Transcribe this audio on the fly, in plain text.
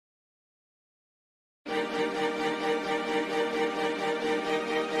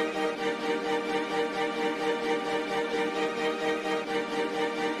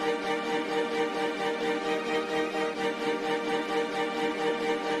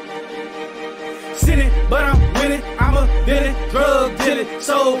Sinning, but I'm winning. I'm a villain, drug dealing,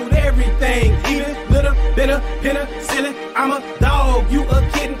 sold everything, even little bit of penicillin. I'm a dog, you a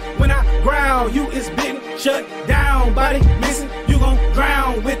kitten. When I growl, you is bitten. Shut down, body missing. You gon'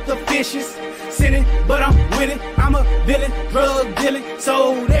 drown with the fishes. Sinning, but I'm winning. I'm a villain, drug dealing,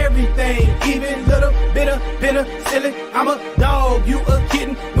 sold everything, even little bit of penicillin. I'm a dog, you a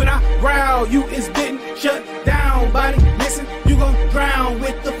kitten. When I growl, you is bitten. Shut down, body missing. You gon' drown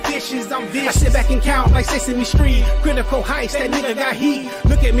with the fishes. I'm vicious. I sit back and count like Sesame Street. Critical Heist, that nigga got heat.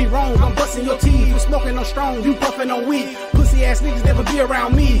 Look at me wrong, I'm busting your teeth. You smoking on strong, you puffing on weed. Pussy ass niggas never be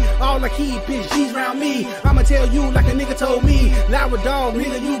around me. All I keep is G's around me. I'ma tell you like a nigga told me. Loud dog,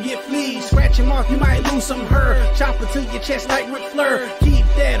 nigga, you get fleas. Scratch him off, you might lose some hair. Chop it to your chest like Ric Flair. Keep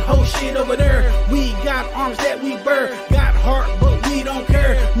that whole shit over there. We got arms that we burr. Got heart, but we don't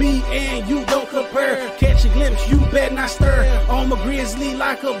care. Me and you don't compare. Catch a glimpse, you better not stir. On my grizzly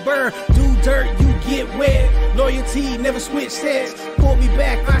like a bird. Do dirt, you get wet. Loyalty never switch sets. Pull me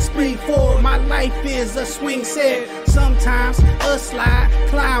back, I spring forward. My life is a swing set. Sometimes a slide,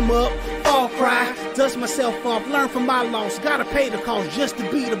 climb up, fall cry, dust myself off, learn from my loss. Gotta pay the cost just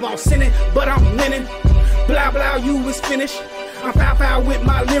to be the boss. Sinning, but I'm winning. Blah blah, you is finished. I'm foul with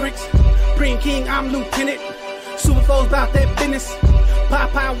my lyrics. Preme King, I'm lieutenant. Super foes about that business.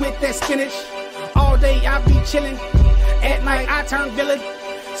 Popeye with that spinach. All day I be chillin'. At night I turn villain.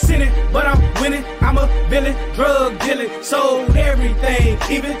 Sinning, but I'm winning. I'm a villain, drug dealing, sold everything,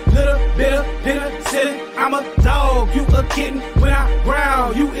 even little bit of penicillin. I'm a dog, you a kitten. When I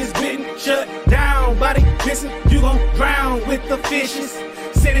growl, you is bitten. Shut down, body missing. You gon' drown with the fishes.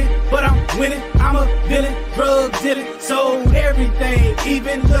 Sinning, but I'm winning. I'm a villain, drug dealing, sold everything,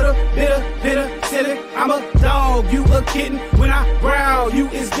 even little bit of penicillin. I'm a dog, you a kitten. When I growl, you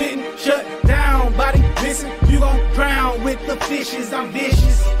is bitten. Shut down, body missing. You gon' drown with the fishes. I'm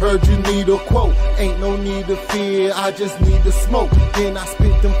vicious. Heard you need a quote, ain't no need to fear, I just need to smoke. Then I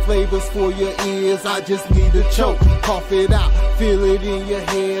spit them flavors for your ears, I just need to choke. Cough it out, feel it in your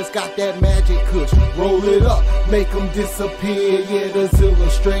hairs, got that magic kush. Roll it up, make them disappear, yeah, the Zilla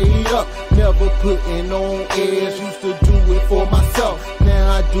straight up. Never putting on airs, used to do it for myself,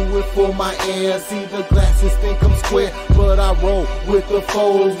 now I do it for my heirs. See the glasses think I'm square, but I roll with the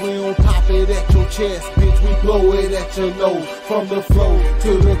foes. We don't pop it at your chest, bitch, we blow it at your nose. From the flow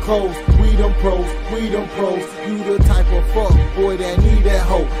to the coast, we them pros, we them pros. You the type of fuck boy that need that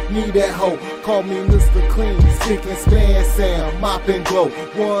hoe, need that hoe. Call me Mr. Clean, stick and span Sam, mop and glow.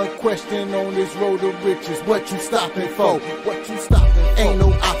 One question on this road to riches, what you stopping for? What you stopping for? Ain't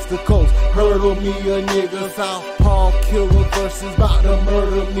no obstacles, hurdle me a nigga. Southpaw killer versus bout to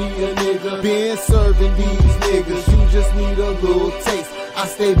murder me a nigga. Been serving these niggas, you just need a little taste. I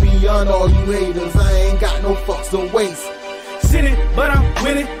stay beyond all you haters, I ain't got no fucks to waste. Sinning, but I'm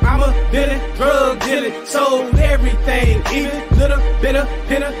winning. I'm a villain, drug dealing, sold everything, even little bit of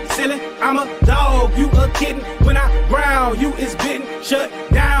penicillin. I'm a dog, you a kitten. When I growl, you is bitten. Shut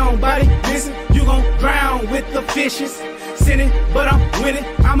down, body missing. You gon' drown with the fishes. Sinning, but I'm winning.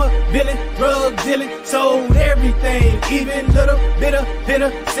 I'm a villain, drug dealing, sold everything, even little bit of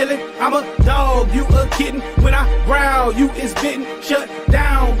penicillin. I'm a dog, you a kitten. When I growl, you is bitten.